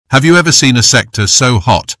Have you ever seen a sector so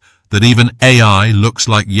hot that even AI looks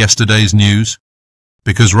like yesterday's news?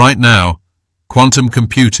 Because right now, quantum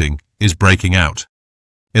computing is breaking out.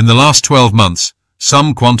 In the last 12 months,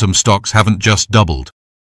 some quantum stocks haven't just doubled.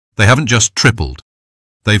 They haven't just tripled.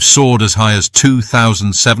 They've soared as high as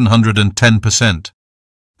 2,710%.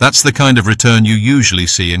 That's the kind of return you usually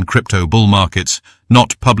see in crypto bull markets,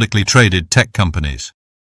 not publicly traded tech companies.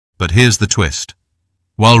 But here's the twist.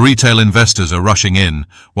 While retail investors are rushing in,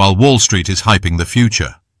 while Wall Street is hyping the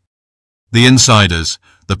future, the insiders,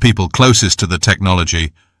 the people closest to the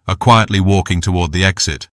technology, are quietly walking toward the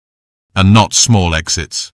exit. And not small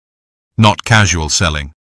exits. Not casual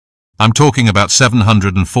selling. I'm talking about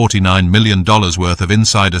 $749 million worth of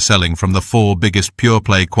insider selling from the 4 biggest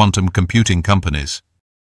pure-play quantum computing companies.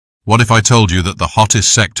 What if I told you that the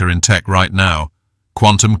hottest sector in tech right now,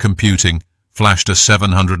 quantum computing, flashed a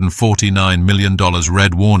 $749 million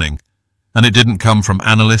red warning, and it didn't come from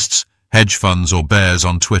analysts, hedge funds, or bears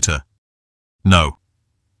on Twitter? No.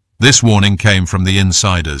 This warning came from the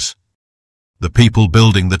insiders. The people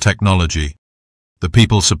building the technology. The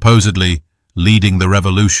people supposedly leading the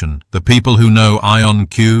revolution. The people who know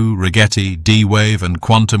IonQ, Rigetti, D-Wave, and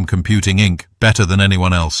Quantum Computing Inc. better than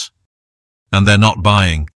anyone else. And they're not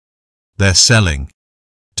buying. They're selling.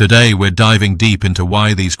 Today we're diving deep into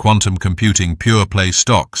why these quantum computing pure-play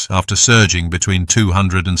stocks, after surging between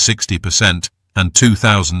 260% and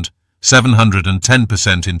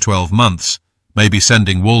 2,710% in 12 months, may be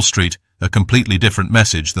sending Wall Street a completely different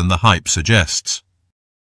message than the hype suggests.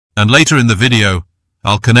 And later in the video,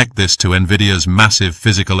 I'll connect this to Nvidia's massive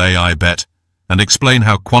physical AI bet and explain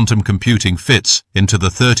how quantum computing fits into the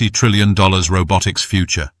 $30 trillion robotics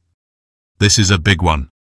future. This is a big one.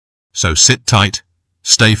 So sit tight,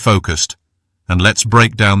 stay focused, and let's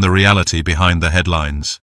break down the reality behind the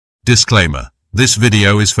headlines. Disclaimer: this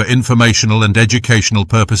video is for informational and educational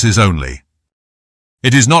purposes only.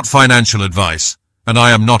 It is not financial advice, and I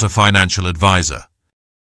am not a financial advisor.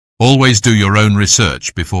 Always do your own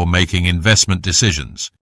research before making investment decisions.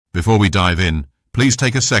 Before we dive in, please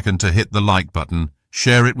take a second to hit the like button,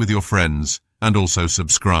 share it with your friends, and also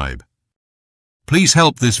subscribe. Please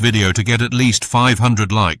help this video to get at least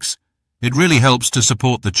 500 likes. It really helps to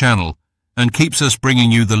support the channel and keeps us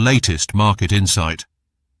bringing you the latest market insight.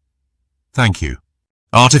 Thank you.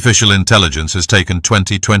 Artificial intelligence has taken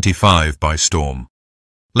 2025 by storm.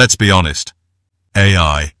 Let's be honest.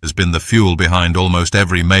 AI has been the fuel behind almost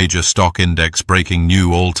every major stock index breaking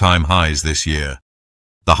new all-time highs this year.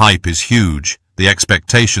 The hype is huge, the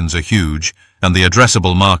expectations are huge, and the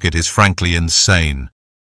addressable market is frankly insane.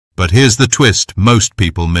 But here's the twist most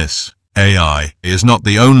people miss. AI is not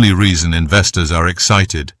the only reason investors are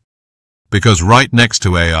excited. Because right next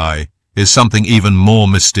to AI is something even more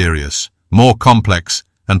mysterious, more complex,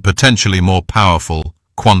 and potentially more powerful: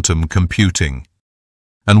 quantum computing.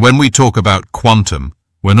 And when we talk about quantum,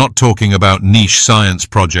 we're not talking about niche science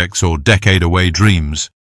projects or decade-away dreams.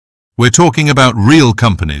 We're talking about real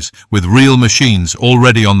companies with real machines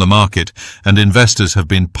already on the market, and investors have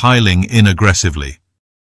been piling in aggressively.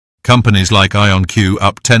 Companies like IonQ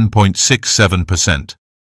up 10.67%.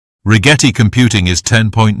 Rigetti Computing is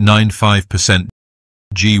 10.95%.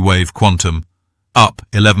 G-Wave Quantum up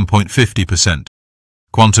 11.50%.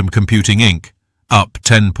 Quantum Computing Inc. up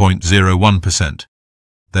 10.01%.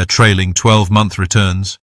 Their trailing 12-month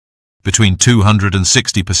returns between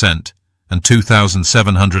 260% and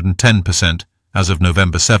 2,710% as of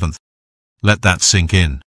November 7th. Let that sink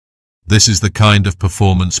in. This is the kind of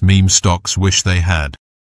performance meme stocks wish they had.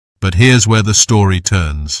 But here's where the story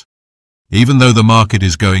turns. Even though the market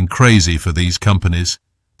is going crazy for these companies,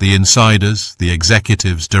 the insiders, the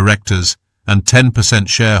executives, directors, and 10%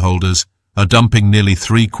 shareholders are dumping nearly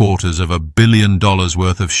 $750 million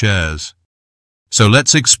worth of shares. So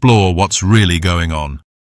let's explore what's really going on.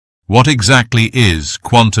 What exactly is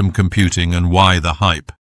quantum computing and why the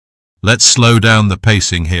hype? Let's slow down the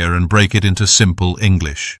pacing here and break it into simple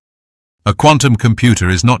English. A quantum computer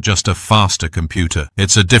is not just a faster computer,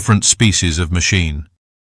 it's a different species of machine.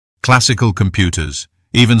 Classical computers,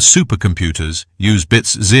 even supercomputers, use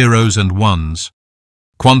bits, zeros and ones.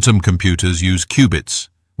 Quantum computers use qubits,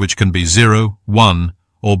 which can be 0, 1,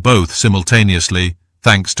 or both simultaneously,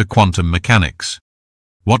 thanks to quantum mechanics.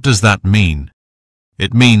 What does that mean?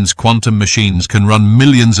 It means quantum machines can run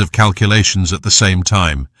millions of calculations at the same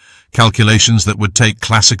time, calculations that would take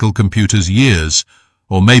classical computers years,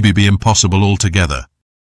 or maybe be impossible altogether.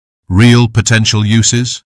 Real potential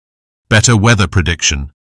uses? Better weather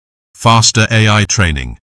prediction, faster AI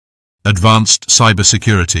training, advanced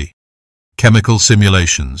cybersecurity, chemical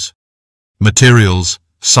simulations, materials,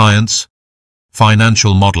 science,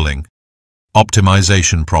 financial modeling,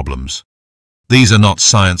 optimization problems. These are not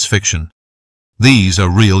science fiction. These are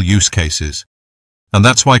real use cases. And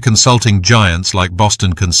that's why consulting giants like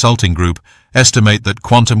Boston Consulting Group estimate that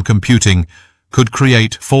quantum computing could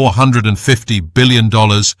create $450 billion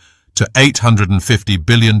to $850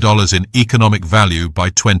 billion in economic value by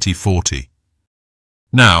 2040.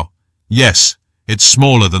 Now, yes, it's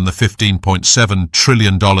smaller than the $15.7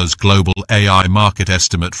 trillion global AI market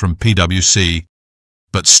estimate from PwC,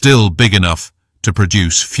 but still big enough to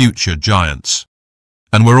produce future giants.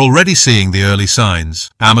 And we're already seeing the early signs.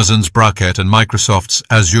 Amazon's Braket and Microsoft's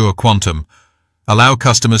Azure Quantum allow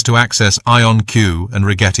customers to access IonQ and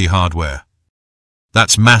Rigetti hardware.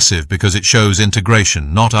 That's massive because it shows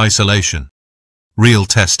integration, not isolation. Real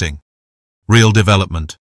testing, real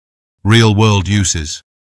development, real-world uses.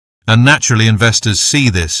 And naturally investors see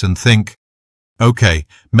this and think, okay,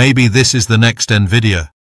 maybe this is the next NVIDIA.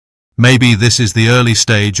 Maybe this is the early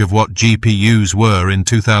stage of what GPUs were in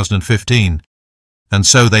 2015. And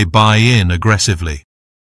so they buy in aggressively.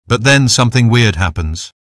 But then something weird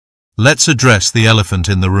happens. Let's address the elephant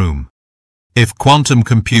in the room. If quantum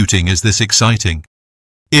computing is this exciting,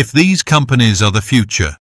 if these companies are the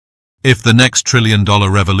future, if the next trillion-dollar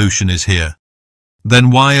revolution is here, then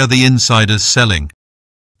why are the insiders selling?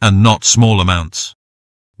 And not small amounts.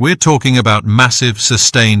 We're talking about massive,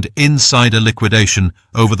 sustained insider liquidation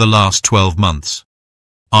over the last 12 months.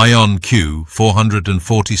 IonQ,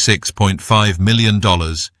 $446.5 million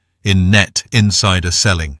in net insider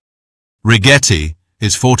selling. Rigetti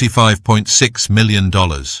is $45.6 million.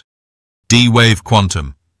 D-Wave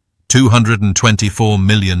Quantum, $224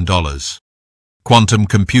 million. Quantum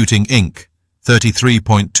Computing Inc.,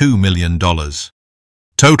 $33.2 million.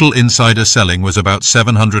 Total insider selling was about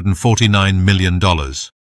 $749 million.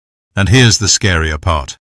 And here's the scarier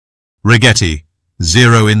part. Rigetti,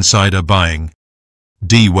 zero insider buying.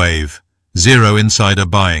 D-Wave, zero insider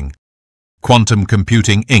buying. Quantum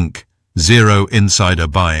Computing Inc., zero insider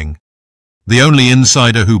buying. The only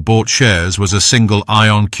insider who bought shares was a single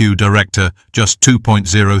IonQ director, just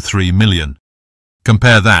 $2.03 million.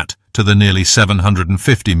 Compare that to the nearly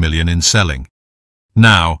 $750 million in selling.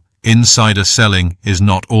 Now, insider selling is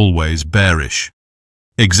not always bearish.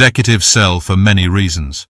 Executives sell for many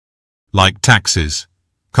reasons, like taxes,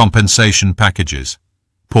 compensation packages,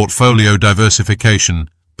 portfolio diversification,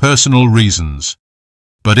 personal reasons.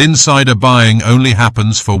 But insider buying only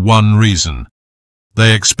happens for one reason.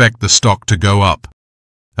 They expect the stock to go up.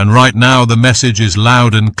 And right now the message is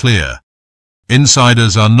loud and clear.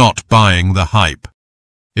 Insiders are not buying the hype.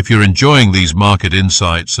 If you're enjoying these market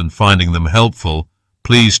insights and finding them helpful,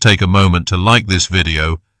 please take a moment to like this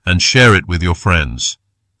video and share it with your friends.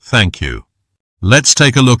 Thank you. Let's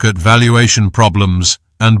take a look at valuation problems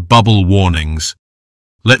and bubble warnings.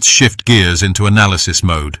 Let's shift gears into analysis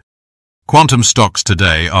mode. Quantum stocks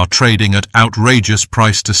today are trading at outrageous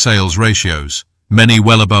price-to-sales ratios, many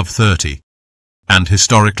well above 30. And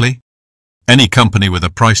historically, any company with a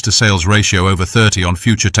price-to-sales ratio over 30 on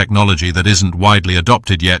future technology that isn't widely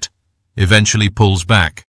adopted yet eventually pulls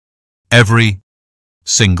back. Every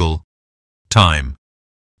single time.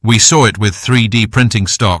 We saw it with 3D printing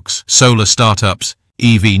stocks, solar startups,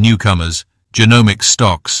 EV newcomers, genomics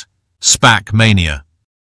stocks, SPAC mania.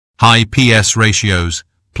 High PS ratios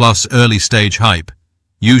plus early-stage hype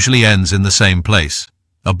usually ends in the same place,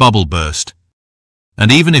 a bubble burst.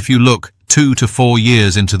 And even if you look 2 to 4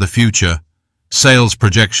 years into the future, sales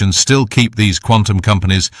projections still keep these quantum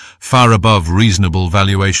companies far above reasonable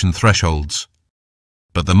valuation thresholds.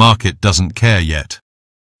 But the market doesn't care yet.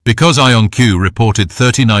 Because IonQ reported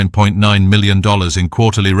 $39.9 million in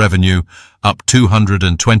quarterly revenue, up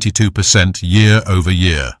 222% year over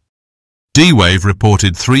year. D-Wave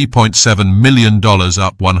reported $3.7 million,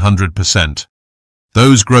 up 100%.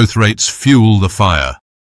 Those growth rates fuel the fire.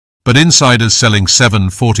 But insiders selling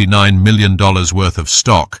 $749 million worth of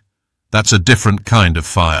stock, that's a different kind of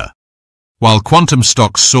fire. While quantum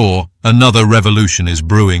stocks soar, another revolution is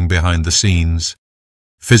brewing behind the scenes.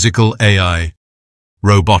 Physical AI,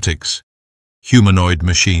 robotics, humanoid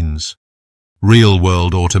machines,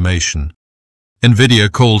 real-world automation.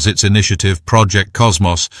 NVIDIA calls its initiative Project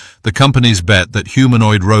Cosmos. The company's bet that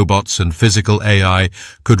humanoid robots and physical AI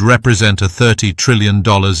could represent a $30 trillion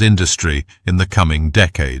industry in the coming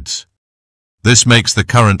decades. This makes the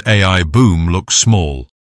current AI boom look small.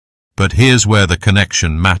 But here's where the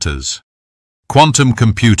connection matters. Quantum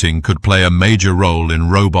computing could play a major role in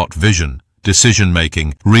robot vision,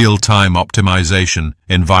 decision-making, real-time optimization,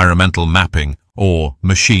 environmental mapping, or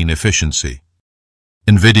machine efficiency.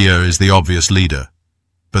 NVIDIA is the obvious leader,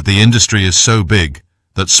 but the industry is so big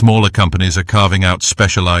that smaller companies are carving out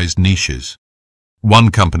specialized niches.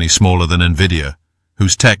 One company smaller than NVIDIA,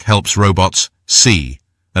 whose tech helps robots see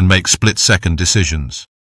and make split-second decisions.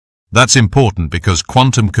 That's important because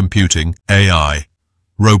quantum computing, AI,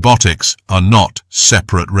 robotics are not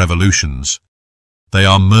separate revolutions. They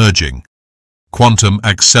are merging. Quantum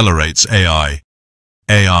accelerates AI.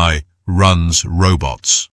 AI runs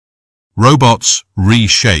robots. Robots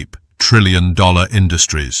reshape trillion-dollar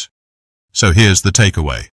industries. So here's the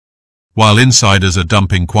takeaway. While insiders are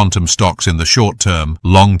dumping quantum stocks in the short term,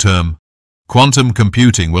 long term, quantum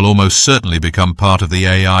computing will almost certainly become part of the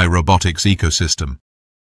AI robotics ecosystem.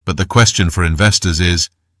 But the question for investors is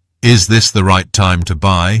this the right time to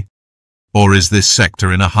buy? Or is this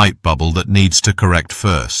sector in a hype bubble that needs to correct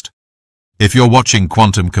first? If you're watching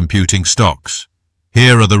quantum computing stocks,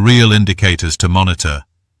 here are the real indicators to monitor,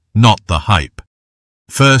 not the hype.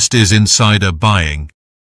 First is insider buying.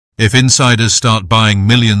 If insiders start buying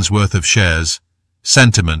millions worth of shares,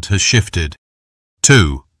 sentiment has shifted.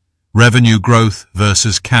 2. Revenue growth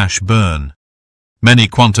versus cash burn. Many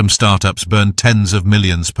quantum startups burn tens of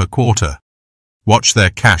millions per quarter. Watch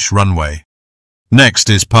their cash runway. Next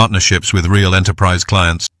is partnerships with real enterprise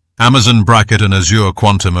clients. Amazon Bracket and Azure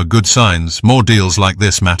Quantum are good signs. More deals like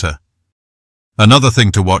this matter. Another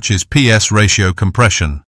thing to watch is PS ratio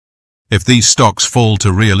compression. If these stocks fall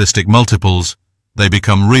to realistic multiples, they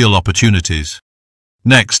become real opportunities.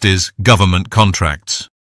 Next is government contracts.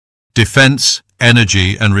 Defense,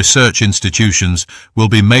 energy, and research institutions will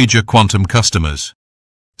be major quantum customers.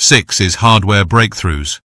 6 is hardware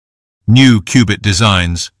breakthroughs. New qubit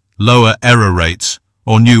designs, lower error rates,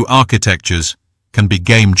 or new architectures can be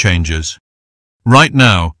game changers. Right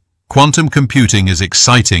now, quantum computing is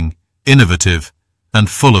exciting, innovative, and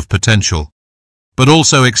full of potential, but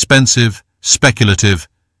also expensive, speculative,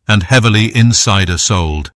 and heavily insider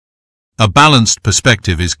sold. A balanced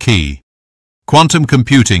perspective is key. Quantum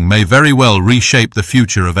computing may very well reshape the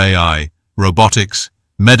future of AI, robotics,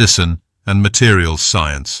 medicine, and materials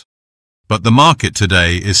science. But the market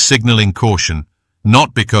today is signaling caution,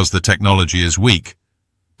 not because the technology is weak,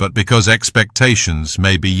 but because expectations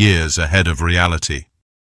may be years ahead of reality.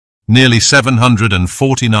 Nearly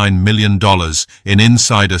 $749 million in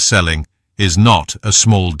insider selling is not a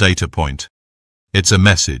small data point. It's a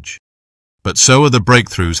message. But so are the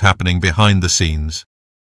breakthroughs happening behind the scenes.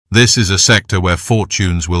 This is a sector where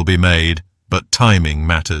fortunes will be made, but timing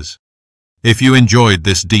matters. If you enjoyed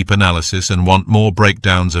this deep analysis and want more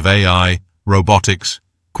breakdowns of AI, robotics,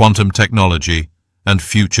 quantum technology, and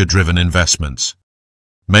future-driven investments,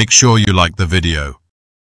 make sure you like the video.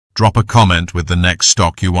 Drop a comment with the next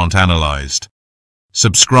stock you want analyzed.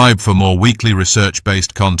 Subscribe for more weekly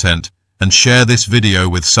research-based content and share this video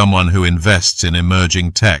with someone who invests in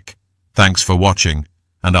emerging tech. Thanks for watching,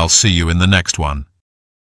 and I'll see you in the next one.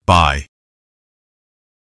 Bye.